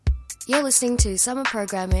You're listening to summer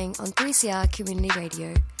programming on 3CR Community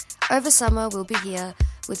Radio. Over summer, we'll be here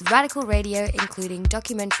with radical radio including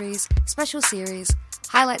documentaries, special series,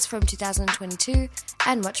 highlights from 2022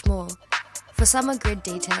 and much more. For summer grid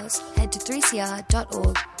details, head to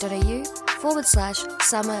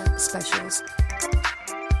 3cr.org.au/summer specials.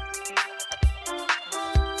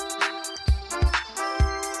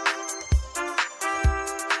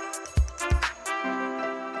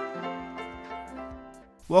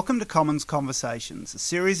 Welcome to Commons Conversations, a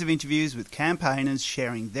series of interviews with campaigners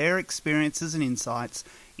sharing their experiences and insights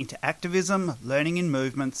into activism, learning in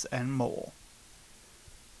movements and more.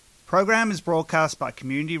 The program is broadcast by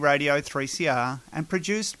Community Radio 3CR and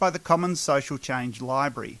produced by the Commons Social Change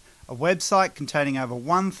Library, a website containing over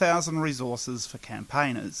 1,000 resources for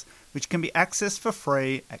campaigners, which can be accessed for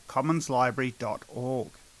free at commonslibrary.org.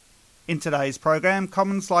 In today's program,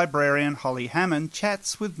 Commons librarian Holly Hammond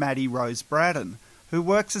chats with Maddie Rose Braddon, who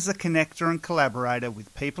works as a connector and collaborator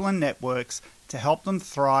with people and networks to help them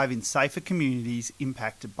thrive in safer communities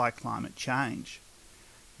impacted by climate change.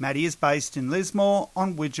 Maddie is based in Lismore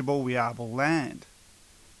on Widjabul Wiyabul land.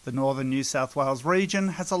 The northern New South Wales region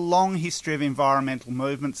has a long history of environmental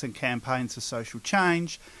movements and campaigns for social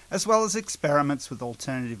change, as well as experiments with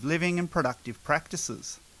alternative living and productive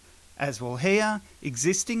practices. As we'll hear,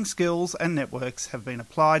 existing skills and networks have been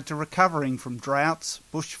applied to recovering from droughts,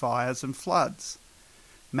 bushfires and floods.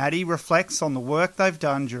 Maddie reflects on the work they've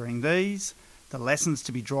done during these, the lessons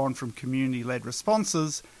to be drawn from community-led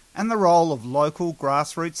responses, and the role of local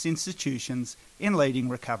grassroots institutions in leading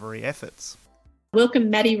recovery efforts. Welcome,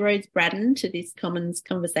 Maddie Rose Braddon, to this Commons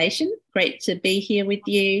conversation. Great to be here with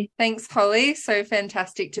you. Thanks, Holly. So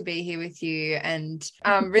fantastic to be here with you, and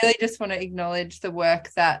really just want to acknowledge the work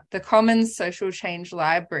that the Commons Social Change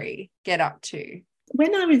Library get up to.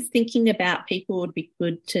 When I was thinking about people would be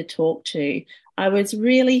good to talk to, I was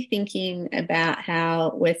really thinking about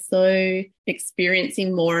how we're so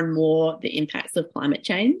experiencing more and more the impacts of climate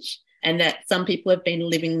change, and that some people have been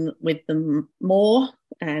living with them more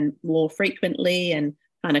and more frequently and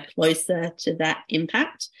kind of closer to that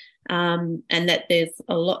impact, and that there's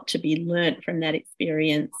a lot to be learnt from that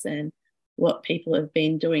experience and what people have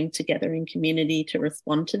been doing together in community to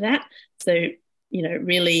respond to that. So,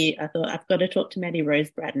 really, I thought I've got to talk to Maddie Rose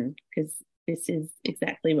Braddon because this is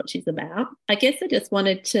exactly what she's about. I guess I just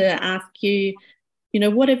wanted to ask you,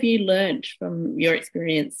 what have you learned from your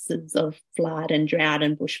experiences of flood and drought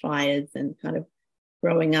and bushfires and kind of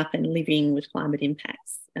growing up and living with climate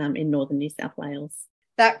impacts in northern New South Wales?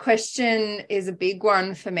 That question is a big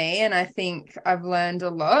one for me, and I think I've learned a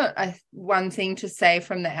lot. One thing to say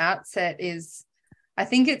from the outset is I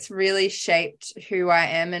think it's really shaped who I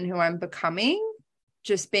am and who I'm becoming,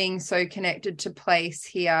 just being so connected to place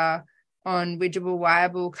here on Widjabul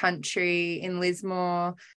Wiyabul country in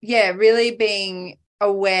Lismore. Yeah, really being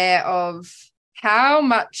aware of how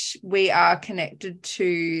much we are connected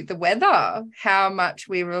to the weather, how much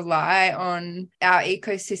we rely on our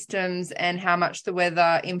ecosystems and how much the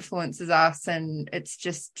weather influences us. And it's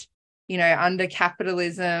just, under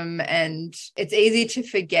capitalism, and it's easy to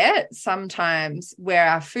forget sometimes where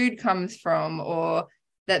our food comes from, or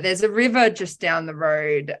that there's a river just down the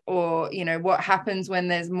road, or, what happens when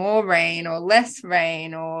there's more rain or less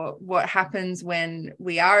rain, or what happens when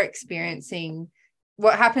we are experiencing,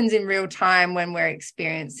 what happens in real time when we're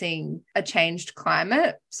experiencing a changed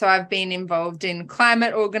climate. So I've been involved in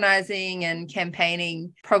climate organising and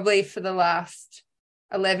campaigning probably for the last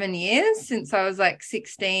 11 years, since I was like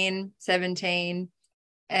 16, 17.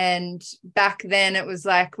 And back then it was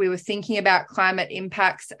like we were thinking about climate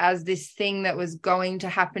impacts as this thing that was going to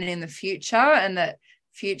happen in the future and that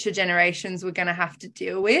future generations were going to have to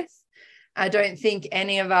deal with. I don't think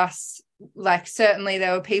any of us, certainly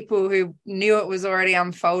there were people who knew it was already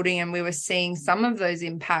unfolding and we were seeing some of those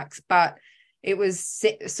impacts, but it was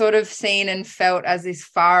sort of seen and felt as this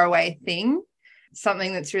faraway thing.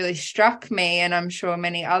 Something that's really struck me, and I'm sure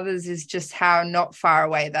many others, is just how not far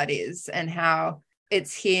away that is and how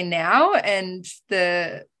it's here now, and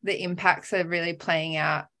the impacts are really playing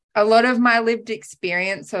out. A lot of my lived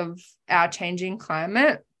experience of our changing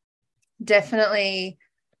climate, definitely,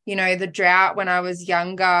 the drought when I was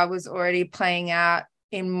younger was already playing out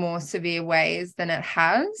in more severe ways than it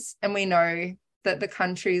has. And we know that the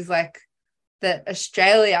countries that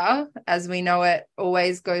Australia, as we know it,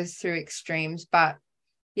 always goes through extremes. But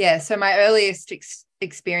yeah, so my earliest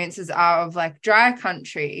experiences are of dry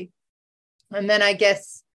country. And then I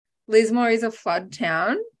guess Lismore is a flood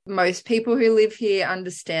town. Most people who live here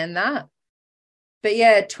understand that. But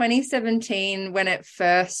yeah, 2017, when it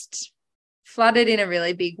first flooded in a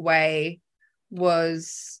really big way,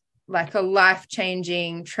 was like a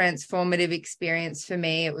life-changing, transformative experience for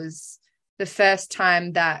me. It was the first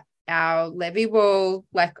time that our levee wall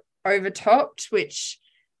like overtopped, which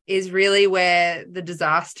is really where the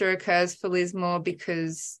disaster occurs for Lismore,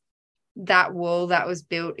 because that wall that was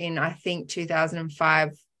built in, I think,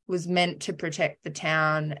 2005 was meant to protect the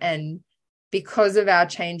town. And because of our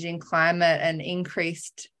changing climate and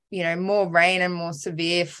increased, more rain and more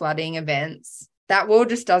severe flooding events, that wall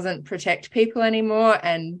just doesn't protect people anymore.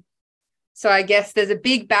 And so I guess there's a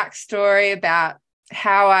big backstory about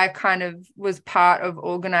how I kind of was part of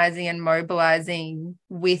organizing and mobilizing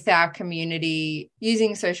with our community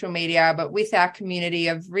using social media, but with our community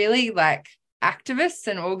of really like activists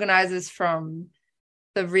and organizers from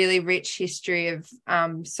the really rich history of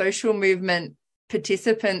social movement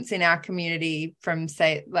participants in our community, from,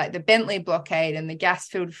 say, like the Bentley blockade and the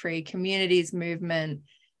Gasfield Free Communities movement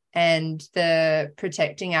and the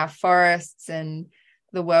Protecting Our Forests and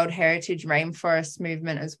the World Heritage Rainforest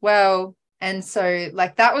movement as well. And so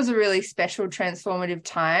like that was a really special transformative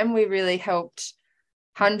time. We really helped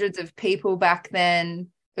hundreds of people back then.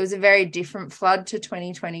 It was a very different flood to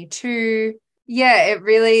 2022. Yeah, it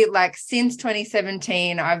really, like, since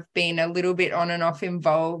 2017, I've been a little bit on and off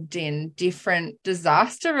involved in different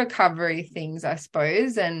disaster recovery things, I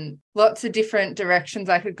suppose, and lots of different directions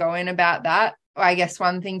I could go in about that. I guess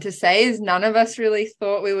one thing to say is none of us really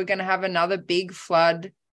thought we were going to have another big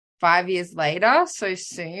flood 5 years later so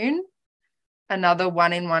soon, another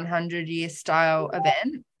 1 in 100 year style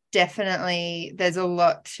event. Definitely there's a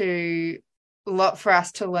lot for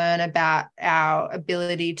us to learn about our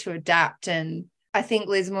ability to adapt. And I think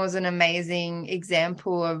Lismore's an amazing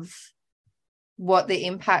example of what the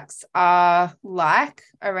impacts are like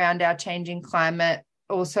around our changing climate.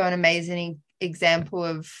 Also an amazing example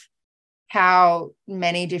of how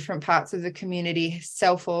many different parts of the community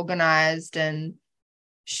self-organized and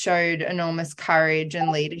showed enormous courage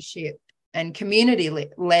and leadership and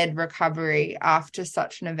community-led recovery after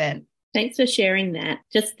such an event. Thanks for sharing that.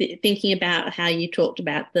 Just thinking about how you talked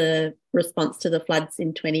about the response to the floods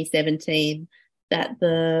in 2017, that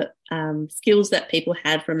the skills that people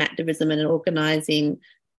had from activism and organising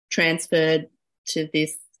transferred to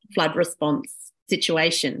this flood response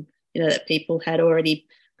situation, that people had already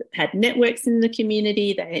had networks in the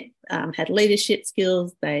community, they had leadership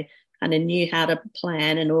skills, they kind of knew how to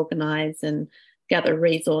plan and organise and gather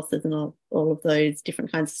resources, and all of those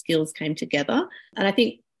different kinds of skills came together. And I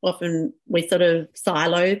think often we sort of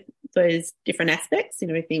silo those different aspects.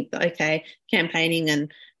 We think, okay, campaigning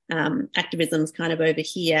and activism's kind of over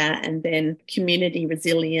here, and then community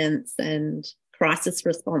resilience and crisis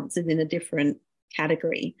response is in a different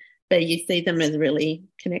category, but you see them as really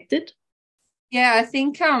connected. Yeah, I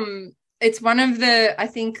think it's one of I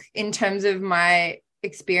think in terms of my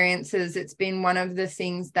experiences, it's been one of the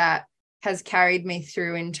things that has carried me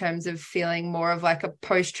through in terms of feeling more of like a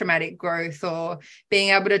post-traumatic growth, or being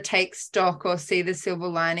able to take stock or see the silver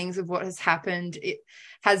linings of what has happened. It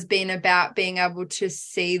has been about being able to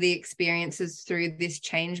see the experiences through this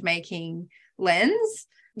change-making lens.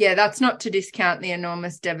 Yeah, that's not to discount the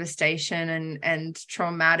enormous devastation and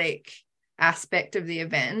traumatic aspect of the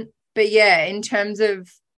event. But yeah, in terms of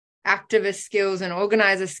activist skills and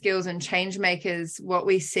organizer skills and change makers, what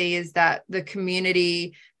we see is that the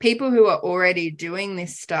community, people who are already doing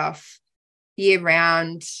this stuff year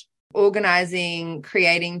round, organizing,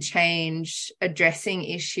 creating change, addressing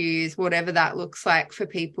issues, whatever that looks like for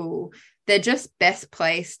people, they're just best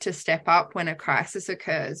placed to step up when a crisis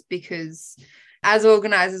occurs, because as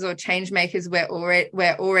organizers or change makers, we're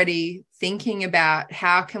already thinking about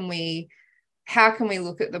how can we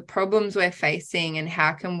look at the problems we're facing, and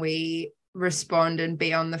how can we respond and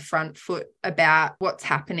be on the front foot about what's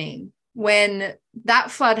happening. When that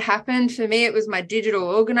flood happened, for me, it was my digital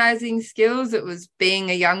organizing skills. It was being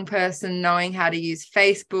a young person, knowing how to use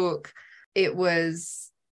Facebook. It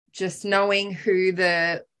was just knowing who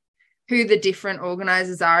the different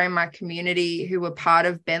organizers are in my community who were part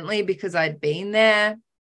of Bentley, because I'd been there,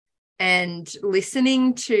 and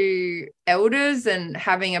listening to elders and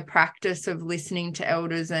having a practice of listening to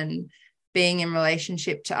elders and being in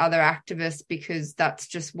relationship to other activists, because that's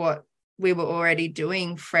just what we were already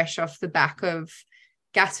doing fresh off the back of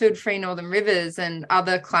Gasfield Free Northern Rivers and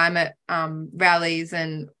other climate rallies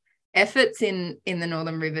and efforts in the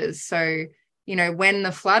Northern Rivers. So, when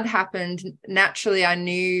the flood happened, naturally I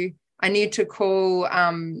knew to call,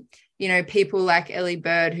 people like Ellie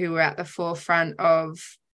Bird, who were at the forefront of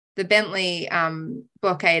the Bentley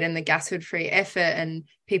blockade and the Gasfield Free effort, and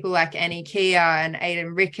people like Annie Kia and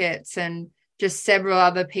Aidan Ricketts, and just several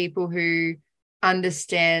other people who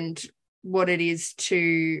understand what it is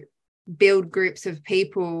to build groups of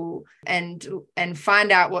people and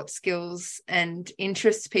find out what skills and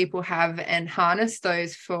interests people have and harness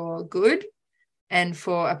those for good and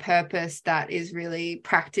for a purpose that is really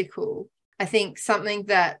practical. I think something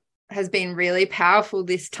that has been really powerful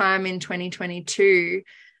this time in 2022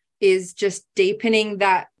 is just deepening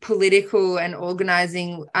that political and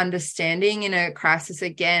organizing understanding in a crisis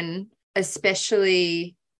again,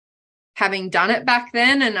 especially having done it back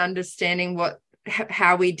then and understanding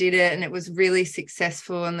how we did it, and it was really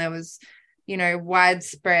successful, and there was, you know,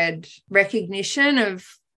 widespread recognition of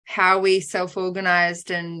how we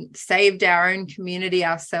self-organized and saved our own community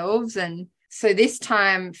ourselves. And so this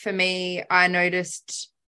time for me, I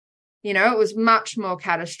noticed, you know, it was much more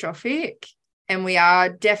catastrophic, and we are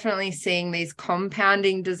definitely seeing these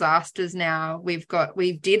compounding disasters now.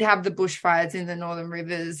 We did have the bushfires in the Northern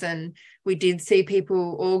Rivers, and we did see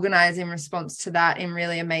people organize in response to that in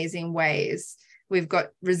really amazing ways. We've got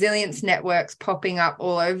resilience networks popping up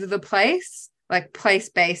all over the place, like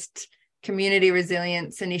place-based community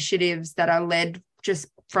resilience initiatives that are led just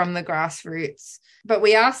from the grassroots. But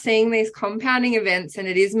we are seeing these compounding events, and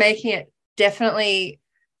it is making it definitely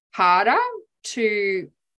harder to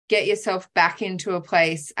get yourself back into a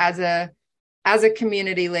place as a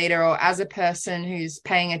community leader or as a person who's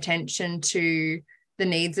paying attention to the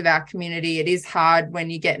needs of our community. It is hard when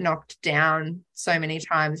you get knocked down so many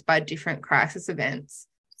times by different crisis events.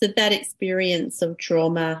 So that experience of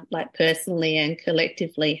trauma, like personally and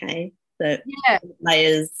collectively, hey, the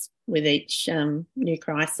layers with each new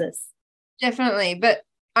crisis. Definitely. But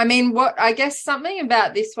I mean, I guess something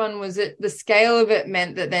about this one was that the scale of it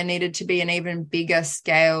meant that there needed to be an even bigger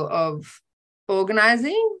scale of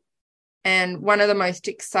organizing. And one of the most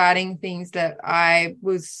exciting things that I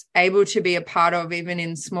was able to be a part of, even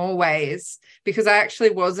in small ways, because I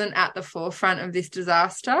actually wasn't at the forefront of this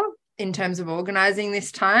disaster in terms of organizing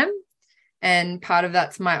this time. And part of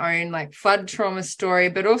that's my own like flood trauma story,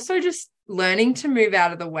 but also just learning to move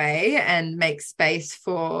out of the way and make space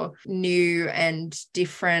for new and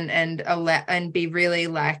different, and be really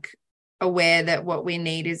like aware that what we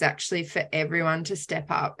need is actually for everyone to step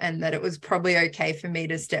up, and that it was probably okay for me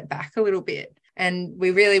to step back a little bit. And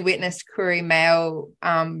we really witnessed Koori Mail,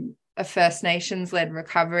 a First Nations led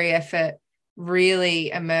recovery effort,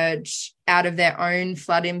 really emerge out of their own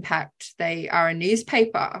flood impact. They are a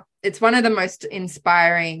newspaper. It's one of the most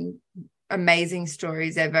inspiring, amazing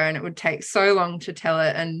stories ever, and it would take so long to tell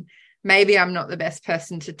it, and maybe I'm not the best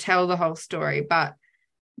person to tell the whole story, but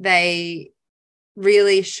they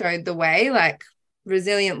really showed the way. Like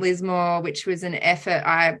Resilient Lismore, which was an effort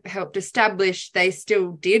I helped establish, they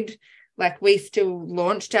still did, like we still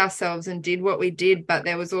launched ourselves and did what we did, but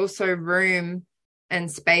there was also room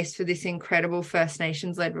and space for this incredible First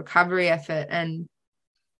Nations led recovery effort. And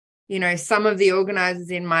you know, some of the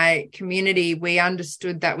organizers in my community, we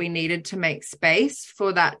understood that we needed to make space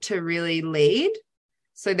for that to really lead.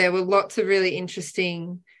 So there were lots of really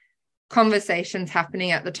interesting conversations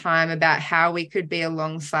happening at the time about how we could be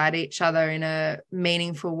alongside each other in a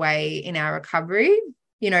meaningful way in our recovery.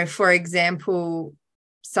 You know, for example,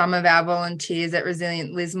 some of our volunteers at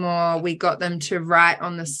Resilient Lismore, we got them to write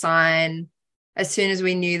on the sign as soon as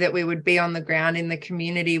we knew that we would be on the ground in the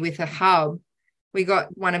community with a hub. We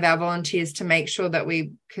got one of our volunteers to make sure that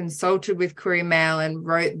we consulted with Koori Mail and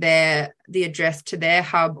wrote the address to their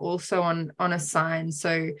hub also on a sign,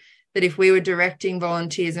 so that if we were directing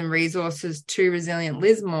volunteers and resources to Resilient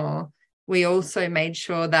Lismore, we also made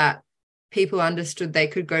sure that people understood they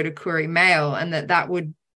could go to Koori Mail, and that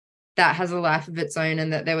has a life of its own,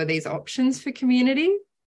 and that there were these options for community.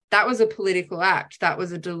 That was a political act. That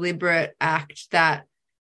was a deliberate act that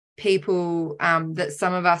people, that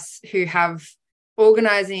some of us who have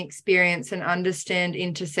organizing experience and understand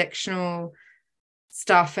intersectional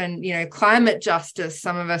stuff and, you know, climate justice,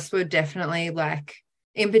 some of us were definitely like,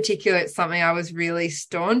 in particular, it's something I was really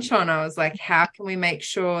staunch on. I was like, how can we make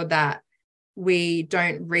sure that we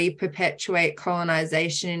don't re-perpetuate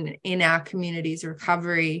colonization in our community's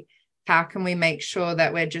recovery? How can we make sure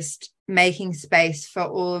that we're just making space for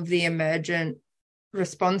all of the emergent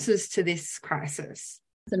responses to this crisis?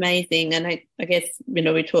 It's amazing. And I guess, you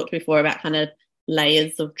know, we talked before about kind of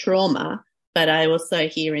layers of trauma, but I also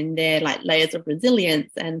hear in there like layers of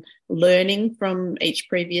resilience and learning from each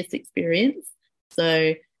previous experience.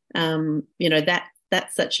 So, you know,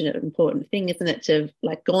 that's such an important thing, isn't it? To have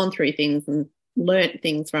like gone through things and learnt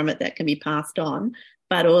things from it that can be passed on,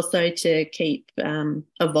 but also to keep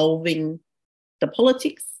evolving the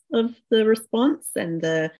politics of the response and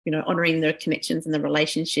the, you know, honouring the connections and the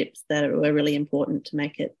relationships that were really important to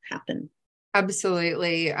make it happen.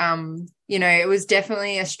 Absolutely. It was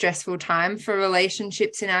definitely a stressful time for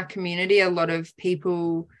relationships in our community. A lot of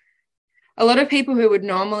people who would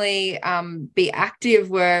normally be active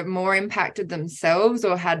were more impacted themselves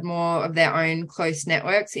or had more of their own close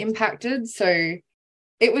networks impacted. So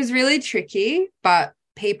it was really tricky, but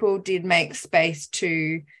people did make space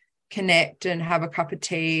to connect and have a cup of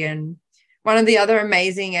tea. And one of the other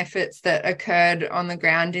amazing efforts that occurred on the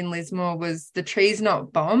ground in Lismore was the Trees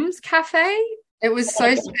Not Bombs Cafe. It was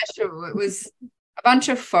so special. It was a bunch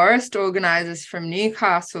of forest organisers from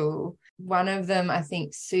Newcastle. One of them, I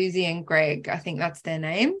think Susie and Greg, I think that's their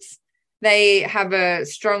names. They have a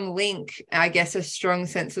strong link, I guess, a strong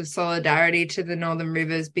sense of solidarity to the Northern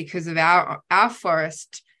Rivers because of our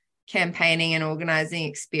forest campaigning and organising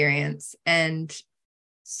experience. And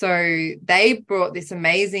so they brought this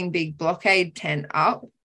amazing big blockade tent up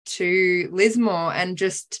to Lismore and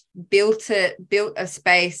just built a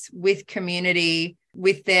space with community,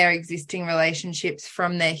 with their existing relationships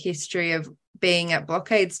from their history of being at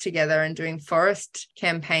blockades together and doing forest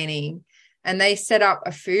campaigning. And they set up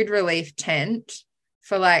a food relief tent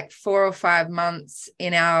for like 4 or 5 months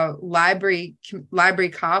in our library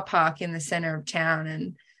car park in the centre of town.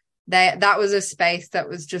 And that was a space that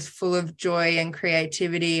was just full of joy and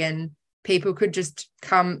creativity, and people could just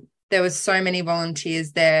come. There was so many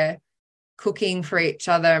volunteers there cooking for each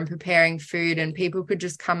other and preparing food, and people could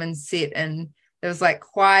just come and sit, and there was like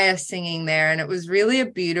choir singing there. And it was really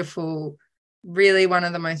really one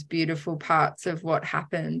of the most beautiful parts of what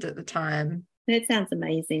happened at the time. That sounds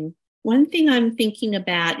amazing. One thing I'm thinking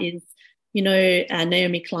about is,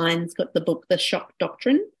 Naomi Klein's got the book, The Shock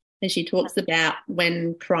Doctrine, and she talks about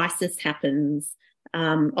when crisis happens,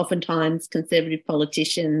 oftentimes conservative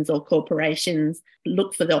politicians or corporations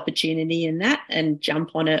look for the opportunity in that and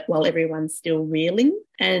jump on it while everyone's still reeling.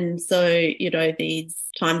 And so, these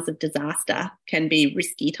times of disaster can be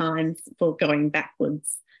risky times for going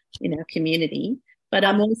backwards in our community. But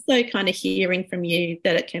I'm also kind of hearing from you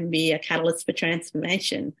that it can be a catalyst for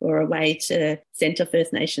transformation or a way to centre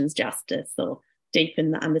First Nations justice or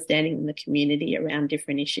deepen the understanding in the community around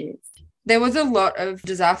different issues. There was a lot of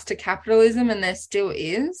disaster capitalism, and there still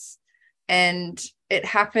is. And it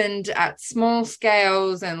happened at small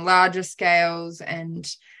scales and larger scales. And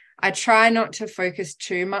I try not to focus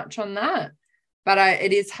too much on that. But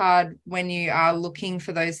it is hard when you are looking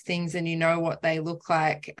for those things and you know what they look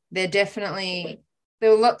like. There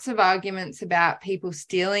were lots of arguments about people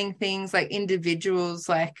stealing things, like individuals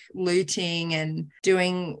like looting and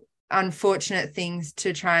doing unfortunate things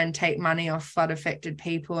to try and take money off flood affected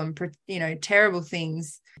people and, terrible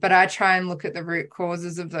things. But I try and look at the root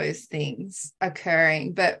causes of those things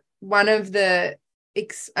occurring. But one of the,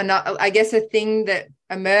 I guess, a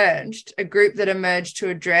group that emerged to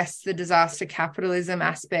address the disaster capitalism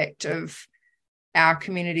aspect of our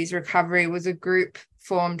community's recovery was a group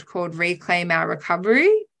formed called Reclaim Our Recovery.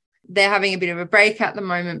 They're having a bit of a break at the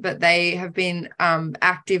moment, but they have been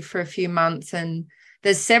active for a few months, and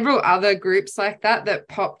there's several other groups like that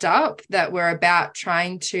popped up that were about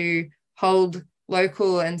trying to hold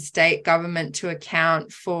local and state government to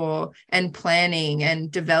account for, and planning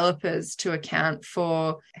and developers to account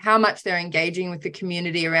for how much they're engaging with the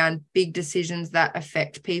community around big decisions that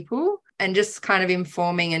affect people, and just kind of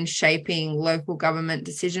informing and shaping local government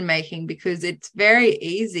decision making, because it's very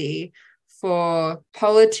easy for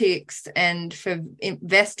politics and for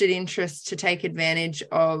vested interests to take advantage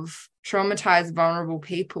of traumatized, vulnerable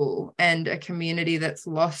people and a community that's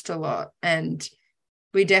lost a lot. And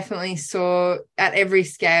we definitely saw at every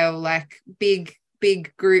scale, like big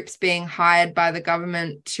groups being hired by the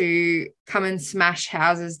government to come and smash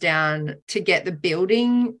houses down to get the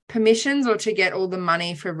building permissions or to get all the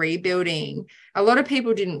money for rebuilding. A lot of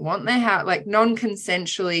people didn't want their house, like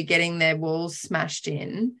non-consensually getting their walls smashed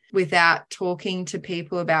in without talking to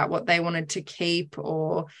people about what they wanted to keep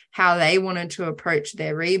or how they wanted to approach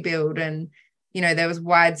their rebuild. And, there was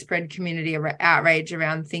widespread community outrage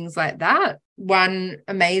around things like that. One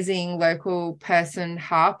amazing local person,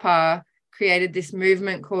 Harper, created this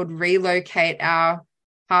movement called Relocate Our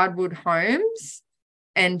Hardwood Homes,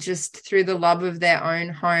 and just through the love of their own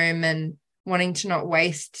home and wanting to not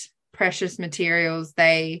waste precious materials,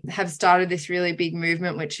 they have started this really big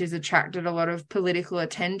movement which has attracted a lot of political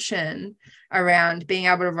attention around being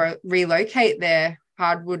able to relocate their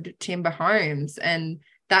hardwood timber homes. And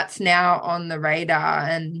that's now on the radar,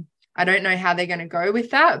 and I don't know how they're going to go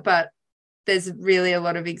with that, but there's really a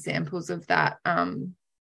lot of examples of that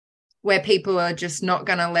where people are just not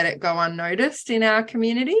going to let it go unnoticed in our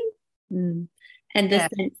community. And the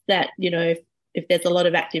sense that, if there's a lot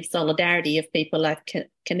of active solidarity, if people are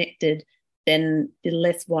connected then they're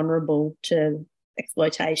less vulnerable to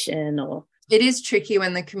exploitation. Or it is tricky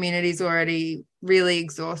when the community's already really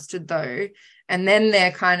exhausted, though, and then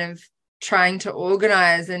they're kind of trying to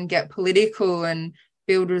organise and get political and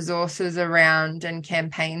build resources around and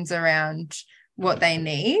campaigns around what they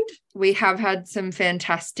need. We have had some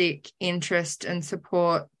fantastic interest and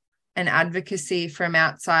support and advocacy from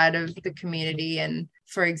outside of the community. And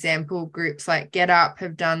for example, groups like Get Up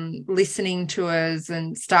have done listening tours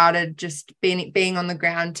and started just being on the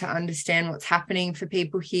ground to understand what's happening for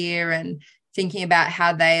people here and thinking about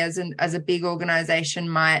how they as a big organisation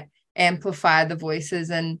might amplify the voices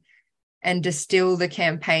and distill the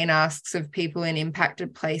campaign asks of people in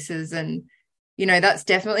impacted places. And, you know, that's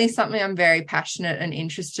definitely something I'm very passionate and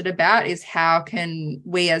interested about, is how can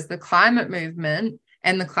we as the climate movement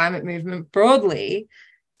and the climate movement broadly,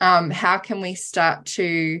 how can we start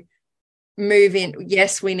to move in?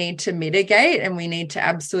 Yes, we need to mitigate and we need to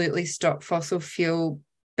absolutely stop fossil fuel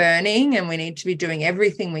burning, and we need to be doing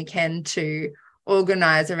everything we can to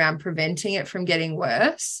organise around preventing it from getting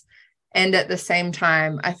worse. And at the same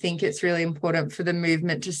time, I think it's really important for the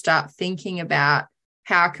movement to start thinking about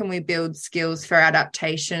how can we build skills for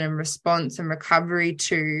adaptation and response and recovery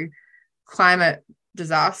to climate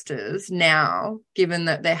disasters now, given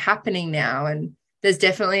that they're happening now. And there's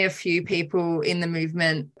definitely a few people in the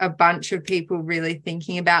movement, a bunch of people really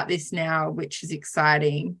thinking about this now, which is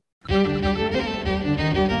exciting.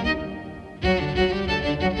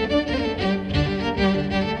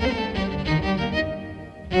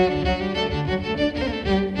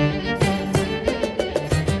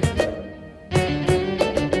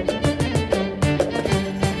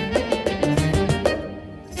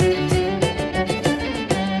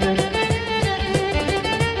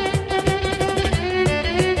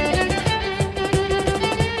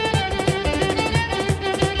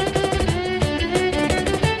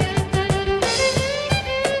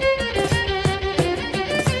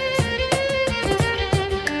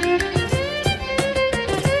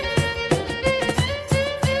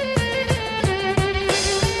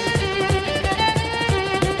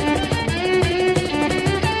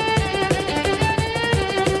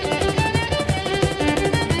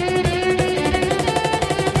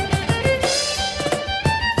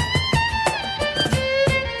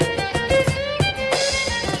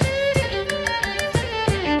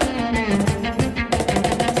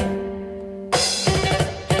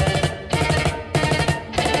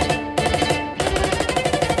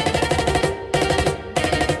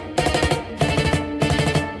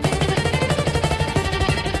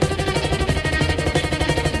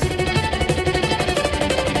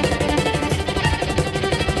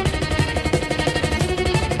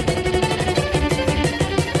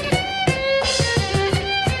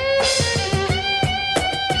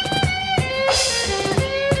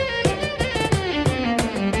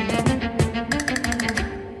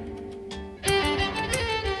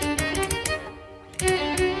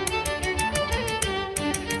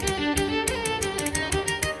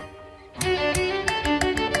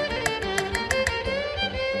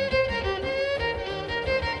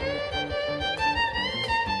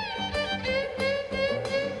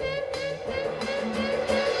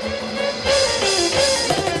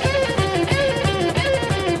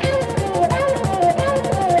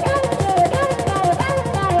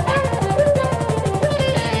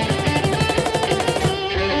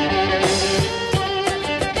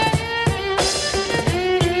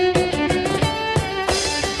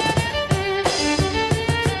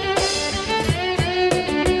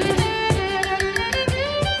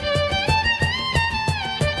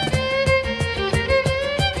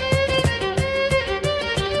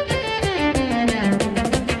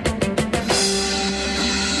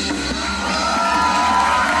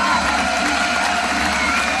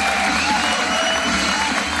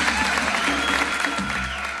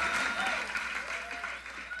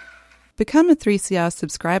 Become a 3CR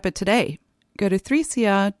subscriber today. Go to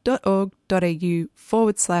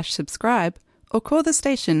 3cr.org.au/subscribe or call the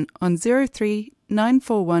station on 03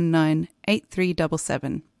 9419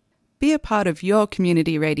 8377. Be a part of your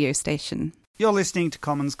community radio station. You're listening to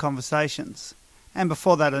Commons Conversations. And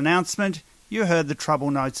before that announcement, you heard the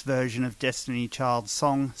Trouble Notes version of Destiny Child's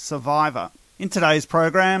song Survivor. In today's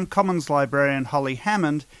program, Commons librarian Holly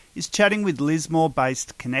Hammond is chatting with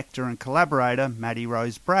Lismore-based connector and collaborator Maddie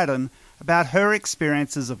Rose Braddon about her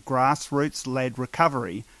experiences of grassroots-led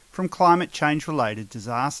recovery from climate change-related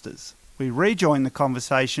disasters. We rejoin the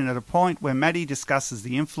conversation at a point where Maddie discusses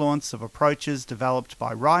the influence of approaches developed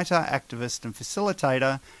by writer, activist and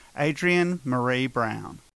facilitator Adrienne Maree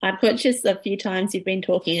Brown. I'm conscious a few times you've been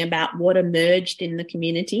talking about what emerged in the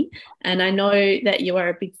community. And I know that you are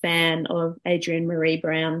a big fan of Adrienne Maree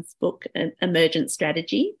Brown's book, Emergent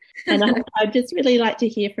Strategy. And I'd just really like to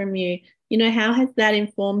hear from you, how has that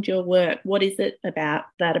informed your work? What is it about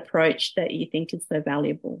that approach that you think is so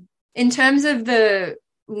valuable? In terms of the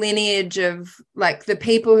lineage of like the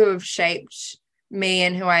people who have shaped me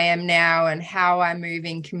and who I am now and how I move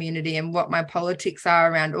in community and what my politics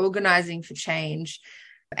are around organising for change,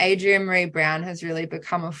 Adrienne Maree Brown has really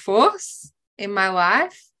become a force in my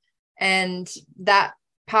life. And that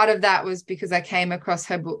part of that was because I came across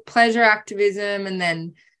her book Pleasure Activism, and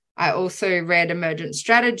then I also read Emergent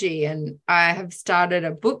Strategy, and I have started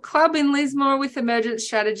a book club in Lismore with Emergent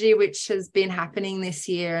Strategy, which has been happening this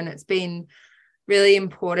year, and it's been really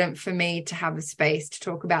important for me to have a space to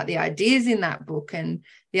talk about the ideas in that book. And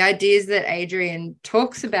the ideas that Adrienne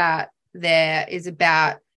talks about there is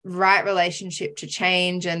about right relationship to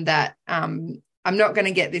change, and that I'm not going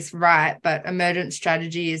to get this right, but Emergent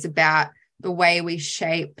Strategy is about the way we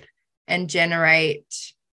shape and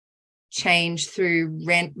generate change through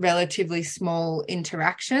relatively small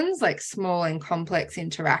interactions, like small and complex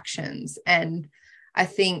interactions. And I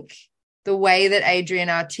think the way that Adrienne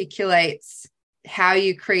articulates how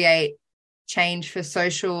you create change for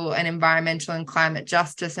social and environmental and climate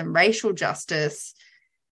justice and racial justice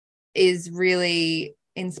is really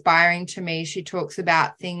inspiring to me. She talks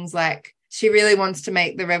about things like she really wants to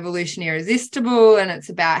make the revolution irresistible, and it's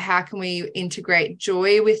about how can we integrate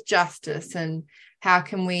joy with justice, and how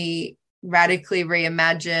can we radically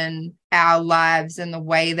reimagine our lives and the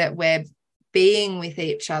way that we're being with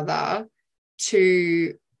each other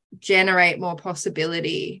to generate more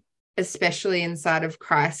possibility, especially inside of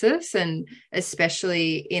crisis, and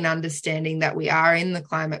especially in understanding that we are in the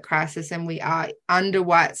climate crisis and we are under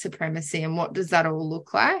white supremacy, and what does that all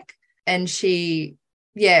look like. And she,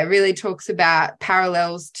 really talks about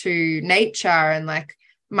parallels to nature and like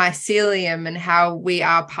mycelium and how we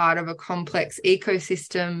are part of a complex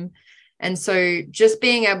ecosystem. And so just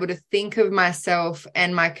being able to think of myself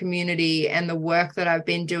and my community and the work that I've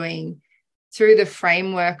been doing through the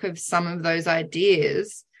framework of some of those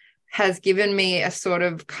ideas has given me a sort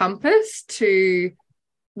of compass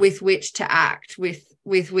with which to act, with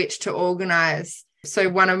which to organize. So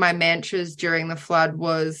one of my mantras during the flood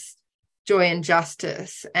was joy and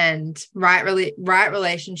justice and right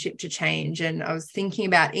relationship to change. And I was thinking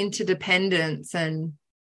about interdependence and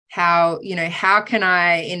how can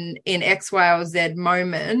I in X, Y, or Z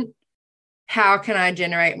moment, how can I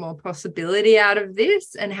generate more possibility out of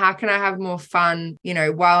this? And how can I have more fun,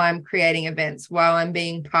 while I'm creating events, while I'm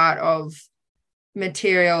being part of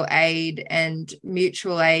material aid and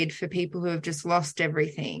mutual aid for people who have just lost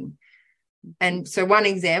everything. And so one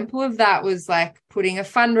example of that was like putting a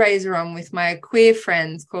fundraiser on with my queer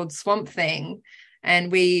friends called Swamp Thing.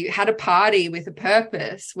 And we had a party with a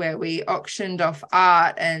purpose where we auctioned off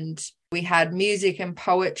art and we had music and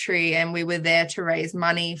poetry, and we were there to raise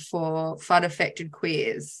money for flood-affected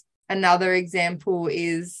queers. Another example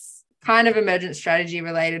is kind of Emergent Strategy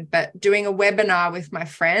related, but doing a webinar with my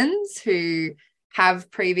friends who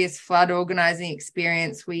have previous flood organising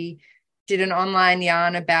experience. We did an online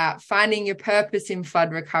yarn about finding your purpose in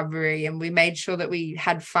flood recovery, and we made sure that we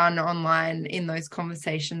had fun online in those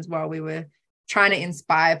conversations while we were trying to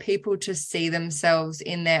inspire people to see themselves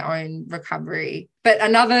in their own recovery. But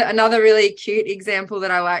another really cute example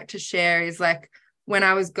that I like to share is like when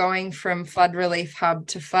I was going from Flood Relief Hub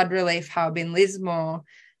to Flood Relief Hub in Lismore,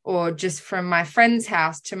 or just from my friend's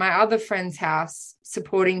house to my other friend's house,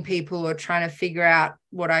 supporting people or trying to figure out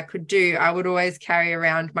what I could do, I would always carry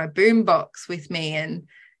around my boombox with me and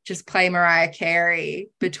just play Mariah Carey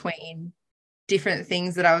between different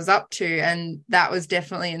things that I was up to. And that was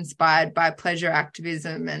definitely inspired by pleasure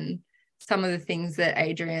activism and some of the things that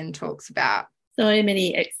Adrienne talks about. So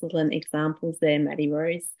many excellent examples there, Maddie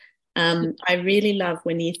Rose. I really love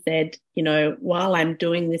when you said, while I'm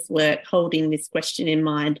doing this work, holding this question in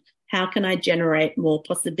mind, how can I generate more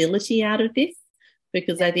possibility out of this?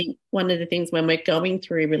 Because I think one of the things when we're going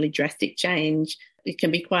through really drastic change, it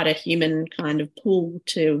can be quite a human kind of pull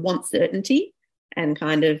to want certainty and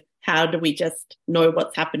kind of how do we just know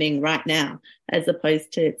what's happening right now, as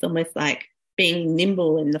opposed to it's almost like being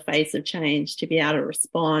nimble in the face of change to be able to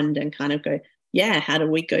respond and kind of go, how do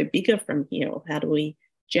we go bigger from here? Or how do we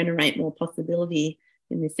generate more possibility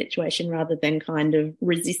in this situation rather than kind of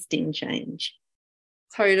resisting change?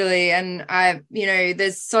 Totally. And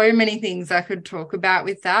there's so many things I could talk about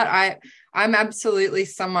with that. I'm absolutely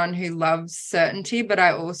someone who loves certainty, but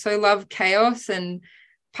I also love chaos. And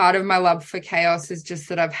part of my love for chaos is just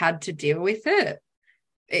that I've had to deal with it.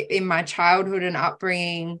 in my childhood and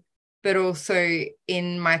upbringing, but also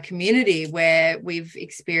in my community where we've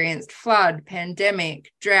experienced flood,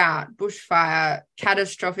 pandemic, drought, bushfire,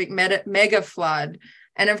 catastrophic mega flood.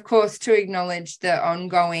 And of course, to acknowledge the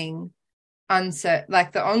ongoing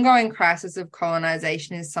the ongoing crisis of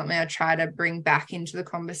colonization is something I try to bring back into the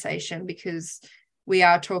conversation, because we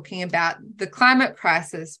are talking about the climate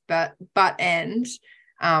crisis, but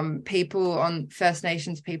people on First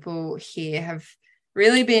Nations people here have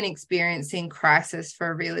really been experiencing crisis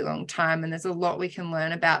for a really long time, and there's a lot we can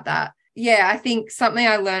learn about that. Yeah, I think something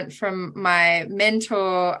I learned from my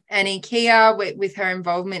mentor, Annie Kia, with her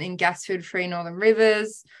involvement in Gasfield Free Northern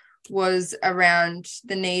Rivers, was around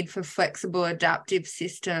the need for flexible adaptive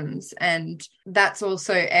systems. And that's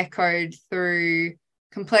also echoed through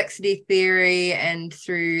complexity theory and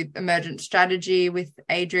through emergent strategy with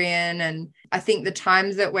Adrian. And I think the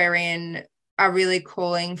times that we're in are really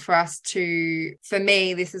calling for us to, for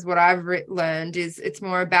me, this is what I've learned, is it's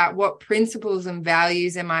more about what principles and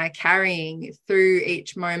values am I carrying through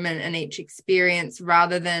each moment and each experience,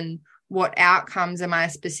 rather than what outcomes am I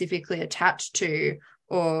specifically attached to,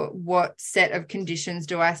 or what set of conditions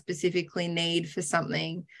do I specifically need for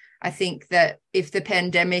something. I think that if the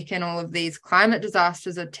pandemic and all of these climate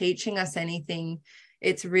disasters are teaching us anything,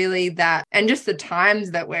 it's really that, and just the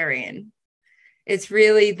times that we're in, it's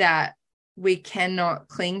really that we cannot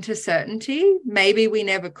cling to certainty. Maybe we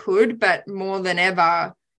never could, but more than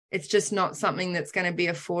ever, it's just not something that's going to be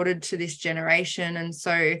afforded to this generation. And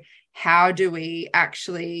so how do we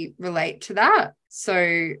actually relate to that?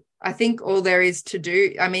 So I think all there is to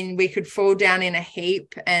do, I mean, we could fall down in a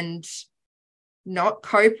heap and not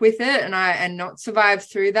cope with it and not survive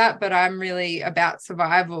through that, but I'm really about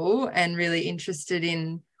survival and really interested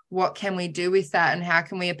in what can we do with that, and how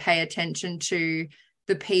can we pay attention to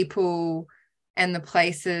the people and the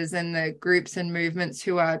places and the groups and movements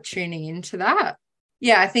who are tuning into that.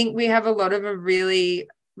 Yeah, I think we have a lot of really,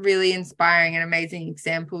 really inspiring and amazing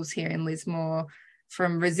examples here in Lismore,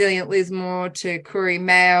 from Resilient Lismore to Koori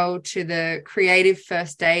Mail to the creative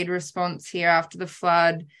first aid response here after the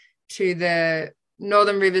flood, to the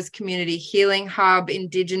Northern Rivers Community Healing Hub,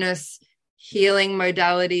 Indigenous healing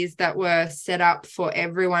modalities that were set up for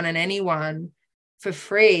everyone and anyone for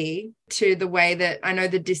free, to the way that I know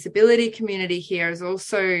the disability community here has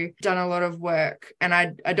also done a lot of work. And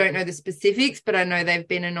I don't know the specifics, but I know they've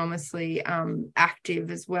been enormously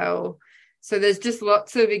active as well. So there's just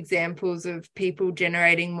lots of examples of people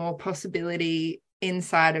generating more possibility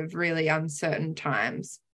inside of really uncertain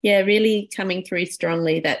times. Yeah, really coming through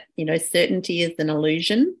strongly that, certainty is an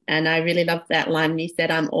illusion. And I really loved that line you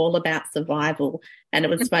said, I'm all about survival. And it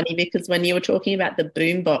was funny because when you were talking about the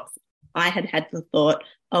boombox, I had the thought,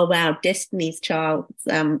 oh, wow, Destiny's Child's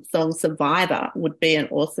song Survivor would be an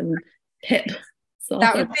awesome pep song.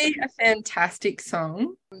 That would be a fantastic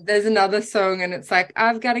song. There's another song and it's like,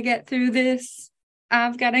 I've got to get through this.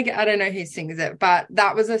 I don't know who sings it, but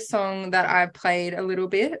that was a song that I played a little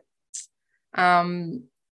bit.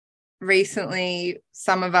 Recently,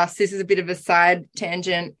 some of us, this is a bit of a side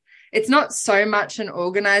tangent, it's not so much an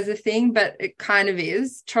organizer thing, but it kind of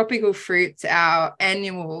is. Tropical Fruits, our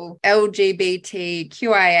annual LGBTQIA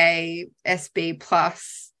SB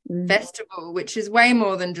plus festival, which is way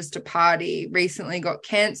more than just a party, recently got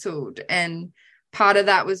cancelled. And part of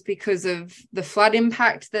that was because of the flood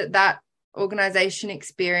impact that organisation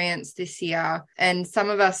experienced this year. And some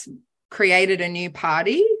of us created a new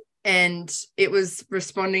party, and it was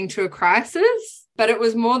responding to a crisis. But it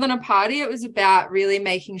was more than a party. It was about really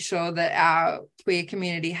making sure that our queer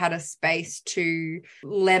community had a space to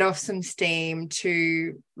let off some steam,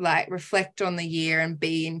 to reflect on the year and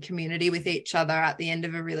be in community with each other at the end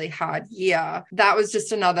of a really hard year. That was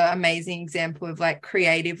just another amazing example of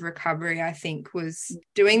creative recovery, I think, was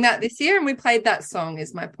doing that this year. And we played that song,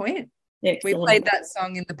 is my point. Excellent. We played that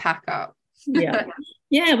song in the pack up. Yeah.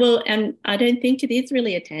 Yeah, well, and I don't think it is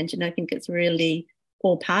really a tangent. I think it's really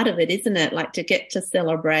all part of it, isn't it? To get to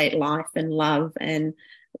celebrate life and love and,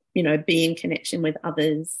 be in connection with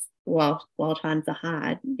others while times are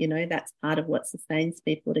hard. That's part of what sustains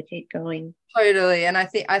people to keep going. Totally. And I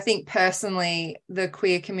think personally, the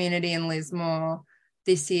queer community in Lismore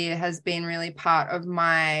this year has been really part of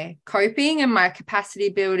my coping and my capacity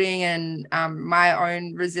building, and my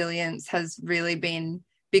own resilience has really been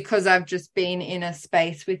because I've just been in a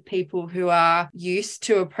space with people who are used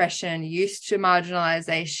to oppression, used to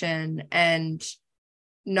marginalization, and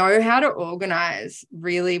know how to organize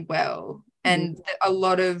really well. And a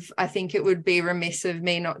lot of, I think it would be remiss of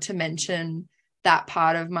me not to mention that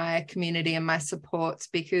part of my community and my supports,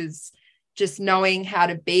 because just knowing how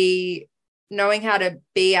to be knowing how to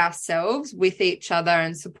be ourselves with each other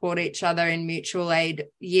and support each other in mutual aid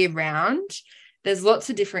year round. There's lots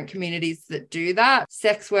of different communities that do that.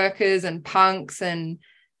 Sex workers and punks and,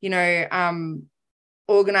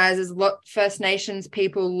 organisers, First Nations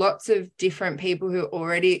people, lots of different people who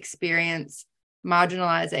already experience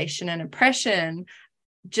marginalisation and oppression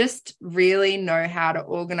just really know how to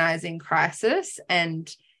organise in crisis.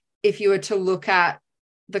 And if you were to look at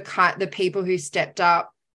the people who stepped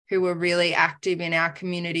up, who were really active in our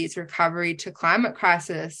community's recovery to climate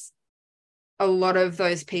crisis, a lot of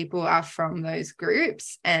those people are from those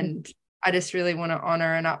groups. And I just really want to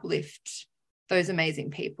honour and uplift those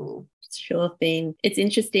amazing people. Sure thing. It's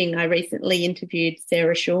interesting. I recently interviewed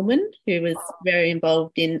Sarah Schulman, who was very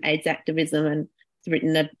involved in AIDS activism and has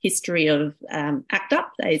written a history of ACT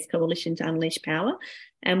UP, the AIDS Coalition to Unleash Power.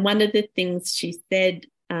 And one of the things she said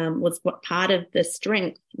was what part of the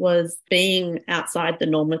strength was being outside the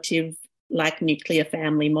normative, like nuclear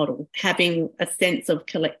family model, having a sense of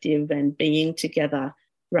collective and being together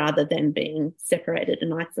rather than being separated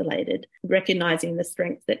and isolated, recognising the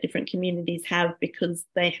strengths that different communities have because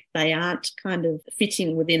they aren't kind of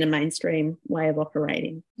fitting within a mainstream way of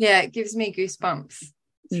operating. Yeah, it gives me goosebumps.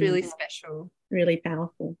 It's really special. Really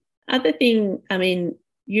powerful. Other thing,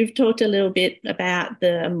 you've talked a little bit about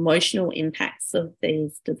the emotional impacts of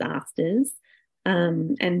these disasters,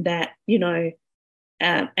 and that,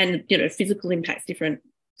 physical impacts, different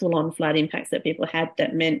full-on flood impacts that people had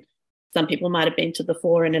that meant some people might have been to the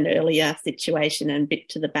fore in an earlier situation and bit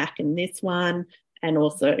to the back in this one, and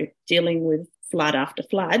also dealing with flood after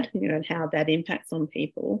flood, and how that impacts on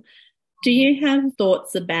people. Do you have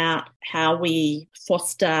thoughts about how we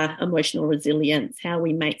foster emotional resilience, how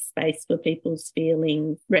we make space for people's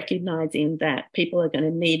feelings, recognising that people are going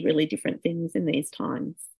to need really different things in these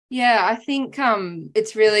times? Yeah, I think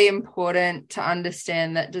it's really important to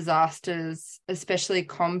understand that disasters, especially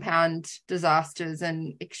compound disasters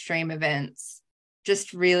and extreme events,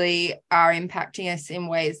 just really are impacting us in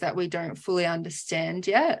ways that we don't fully understand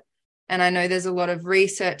yet. And I know there's a lot of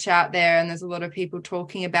research out there and there's a lot of people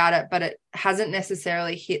talking about it, but it hasn't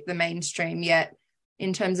necessarily hit the mainstream yet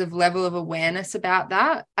in terms of level of awareness about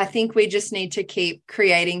that. I think we just need to keep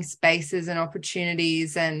creating spaces and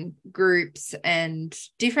opportunities and groups and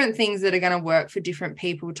different things that are going to work for different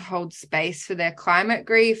people to hold space for their climate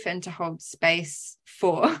grief and to hold space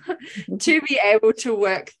for to be able to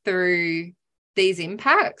work through these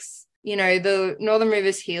impacts. The Northern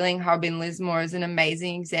Rivers Healing Hub in Lismore is an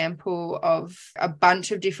amazing example of a bunch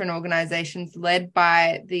of different organisations led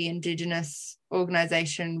by the Indigenous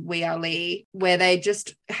organisation We Are Lee, where they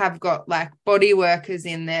just have got like body workers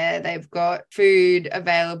in there. They've got food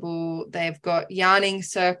available. They've got yarning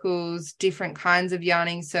circles, different kinds of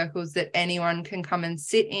yarning circles that anyone can come and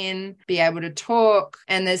sit in, be able to talk.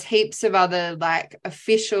 And there's heaps of other like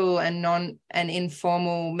official and non and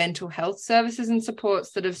informal mental health services and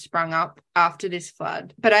supports that have sprung up after this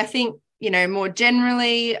flood. But I think, more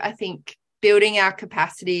generally, I think building our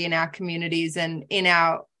capacity in our communities and in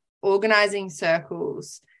our organising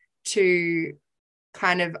circles to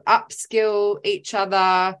kind of upskill each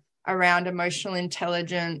other around emotional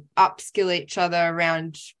intelligence, upskill each other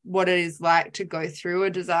around what it is like to go through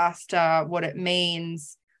a disaster, what it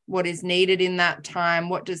means, what is needed in that time,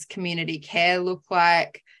 what does community care look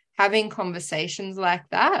like, having conversations like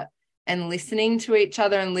that and listening to each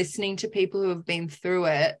other and listening to people who have been through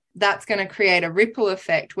it, that's going to create a ripple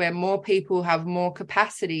effect where more people have more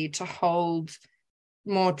capacity to hold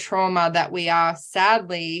more trauma that we are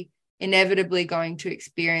sadly inevitably going to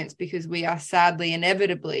experience, because we are sadly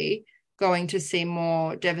inevitably going to see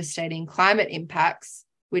more devastating climate impacts,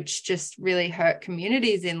 which just really hurt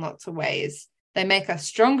communities in lots of ways. They make us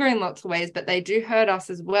stronger in lots of ways, but they do hurt us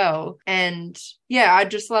as well. And yeah, I'd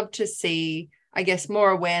just love to see, I guess, more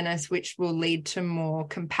awareness, which will lead to more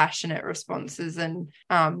compassionate responses and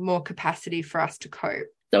more capacity for us to cope.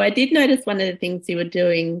 So I did notice one of the things you were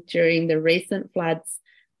doing during the recent floods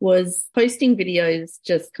was posting videos,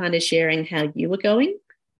 just kind of sharing how you were going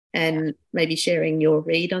and maybe sharing your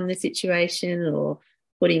read on the situation or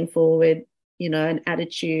putting forward, an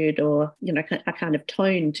attitude or, a kind of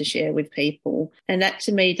tone to share with people. And that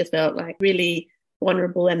to me just felt like really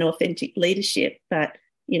vulnerable and authentic leadership, but,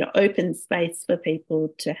 open space for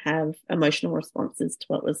people to have emotional responses to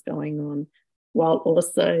what was going on, while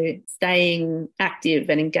also staying active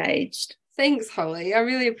and engaged. Thanks, Holly. I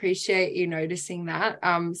really appreciate you noticing that.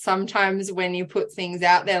 Sometimes when you put things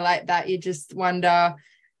out there like that, you just wonder,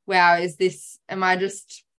 wow, is this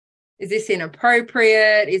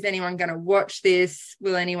inappropriate? Is anyone going to watch this?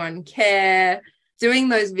 Will anyone care? Doing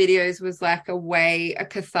those videos was like a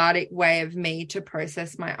cathartic way of me to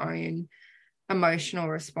process my own emotional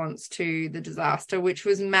response to the disaster, which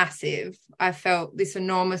was massive. I felt this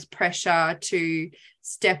enormous pressure to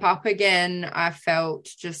step up again. I felt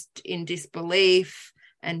just in disbelief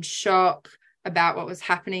and shock about what was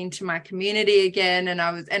happening to my community again.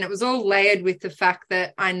 And it was all layered with the fact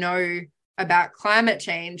that I know about climate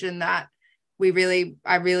change and that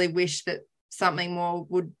I really wish that something more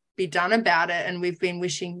would be done about it. And we've been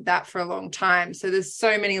wishing that for a long time. So there's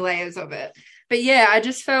so many layers of it. But yeah, I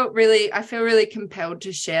feel really compelled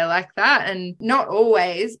to share like that, and not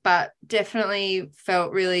always, but definitely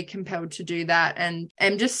felt really compelled to do that. And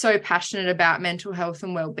I'm just so passionate about mental health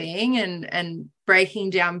and well-being and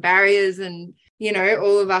breaking down barriers and, you know,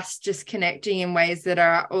 all of us just connecting in ways that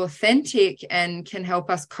are authentic and can help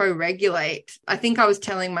us co-regulate. I think I was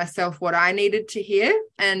telling myself what I needed to hear,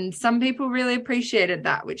 and some people really appreciated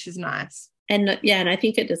that, which is nice. And I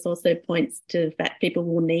think it just also points to the fact people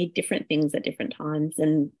will need different things at different times,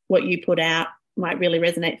 and what you put out might really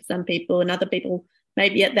resonate for some people, and other people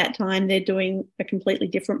maybe at that time they're doing a completely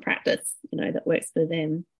different practice, you know, that works for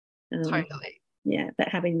them. Totally. Yeah, but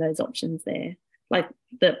having those options there, like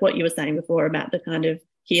what you were saying before about the kind of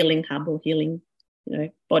healing hub or healing, you know,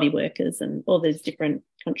 body workers and all those different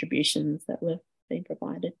contributions that were being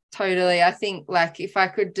provided. Totally. I think, like, if I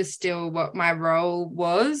could distill what my role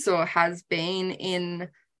was or has been in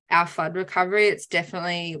our flood recovery, it's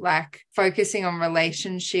definitely like focusing on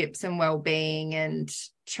relationships and well-being and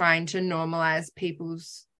trying to normalize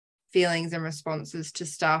people's feelings and responses to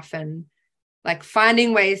stuff, and like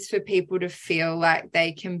finding ways for people to feel like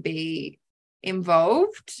they can be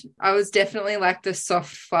involved. I was definitely like the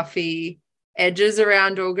soft, fluffy edges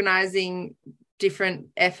around organizing different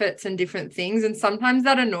efforts and different things, and sometimes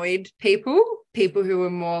that annoyed people who were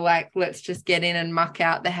more like, let's just get in and muck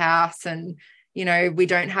out the house, and, you know, we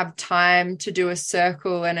don't have time to do a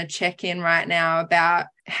circle and a check-in right now about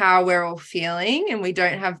how we're all feeling, and we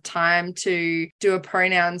don't have time to do a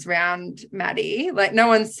pronouns round, Maddie. Like, no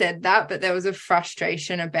one said that, but there was a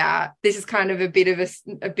frustration about this. Is kind of a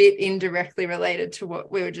bit indirectly related to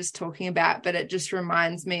what we were just talking about, but it just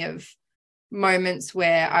reminds me of moments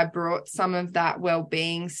where I brought some of that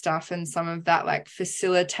well-being stuff and some of that like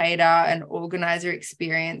facilitator and organizer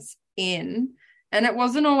experience in, and it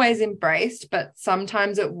wasn't always embraced, but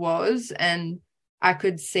sometimes it was, and I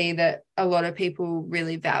could see that a lot of people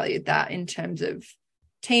really valued that in terms of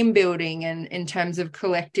team building and in terms of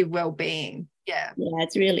collective well-being. Yeah,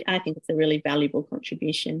 I think it's a really valuable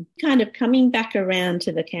contribution. Kind of coming back around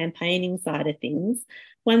to the campaigning side of things,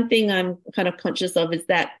 one thing I'm kind of conscious of is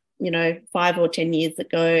that, you know, 5 or 10 years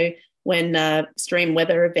ago when extreme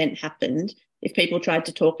weather event happened, if people tried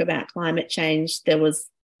to talk about climate change, there was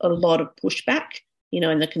a lot of pushback, you know,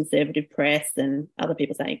 in the conservative press and other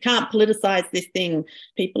people saying, can't politicise this thing,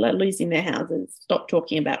 people are losing their houses, stop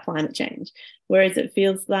talking about climate change. Whereas it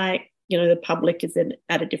feels like, you know, the public is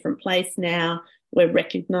at a different place now. We're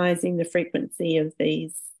recognising the frequency of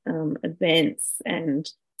these events and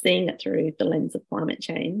seeing it through the lens of climate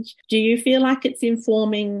change. Do you feel like it's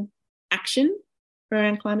informing action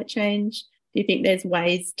around climate change? Do you think there's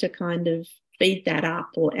ways to kind of speed that up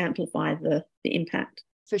or amplify the impact?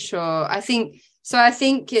 For sure. I think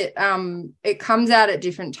it comes out at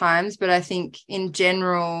different times, but I think in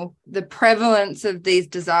general, the prevalence of these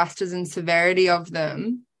disasters and severity of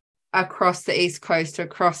them across the East Coast,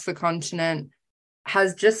 across the continent,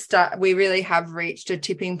 has just we really have reached a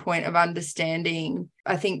tipping point of understanding.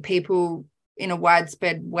 I think people in a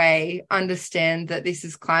widespread way understand that this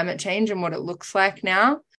is climate change and what it looks like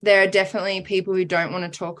now. There are definitely people who don't want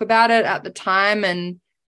to talk about it at the time, and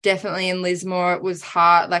definitely in Lismore it was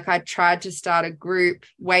hard. Like, I tried to start a group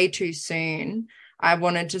way too soon. I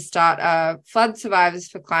wanted to start a Flood Survivors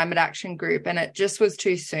for Climate Action group, and it just was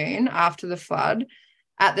too soon after the flood.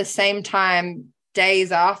 At the same time,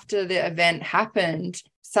 days after the event happened,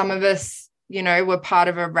 some of us, you know, were part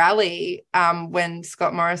of a rally when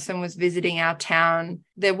Scott Morrison was visiting our town.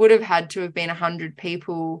 There would have had to have been 100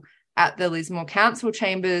 people at the Lismore Council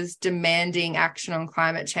chambers demanding action on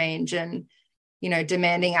climate change and, you know,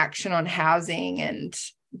 demanding action on housing and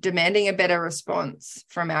demanding a better response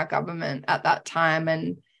from our government at that time.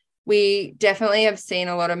 And we definitely have seen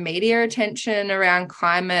a lot of media attention around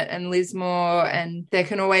climate and Lismore, and there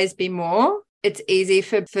can always be more. It's easy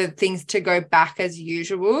for things to go back as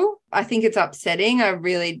usual. I think it's upsetting. I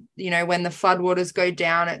really, you know, when the floodwaters go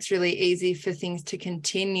down, it's really easy for things to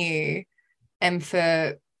continue and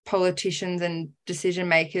for politicians and decision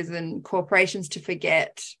makers and corporations to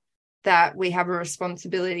forget that we have a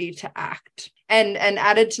responsibility to act. And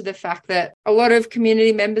added to the fact that a lot of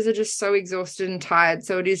community members are just so exhausted and tired.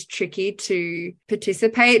 So it is tricky to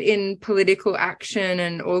participate in political action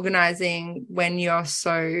and organising when you're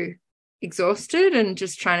so exhausted and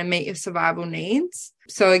just trying to meet your survival needs.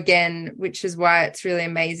 So again, which is why it's really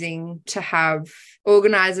amazing to have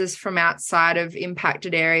organisers from outside of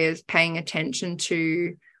impacted areas paying attention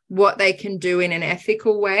to what they can do in an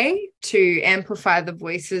ethical way to amplify the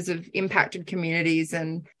voices of impacted communities.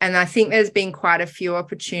 And I think there's been quite a few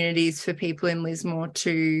opportunities for people in Lismore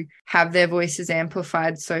to have their voices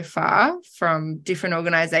amplified so far from different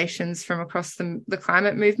organisations from across the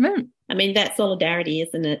climate movement. I mean, that's solidarity,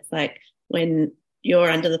 isn't it? It's like when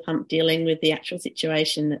you're under the pump dealing with the actual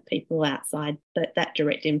situation, that people outside that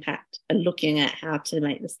direct impact are looking at how to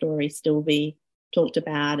make the story still be talked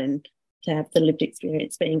about and to have the lived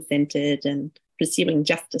experience being centred and pursuing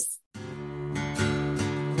justice.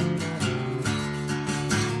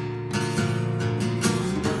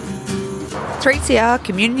 Three CR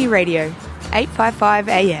Community Radio, 855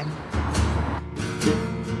 AM.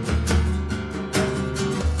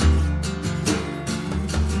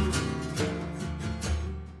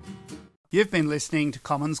 You've been listening to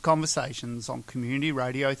Commons Conversations on Community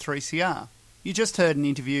Radio 3CR. You just heard an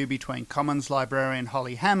interview between Commons librarian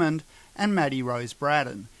Holly Hammond and Maddie Rose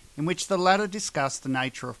Braddon, in which the latter discussed the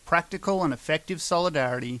nature of practical and effective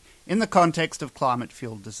solidarity in the context of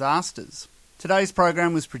climate-fueled disasters. Today's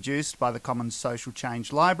program was produced by the Commons Social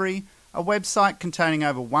Change Library, a website containing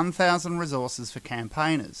over 1,000 resources for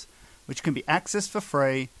campaigners, which can be accessed for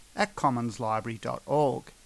free at commonslibrary.org.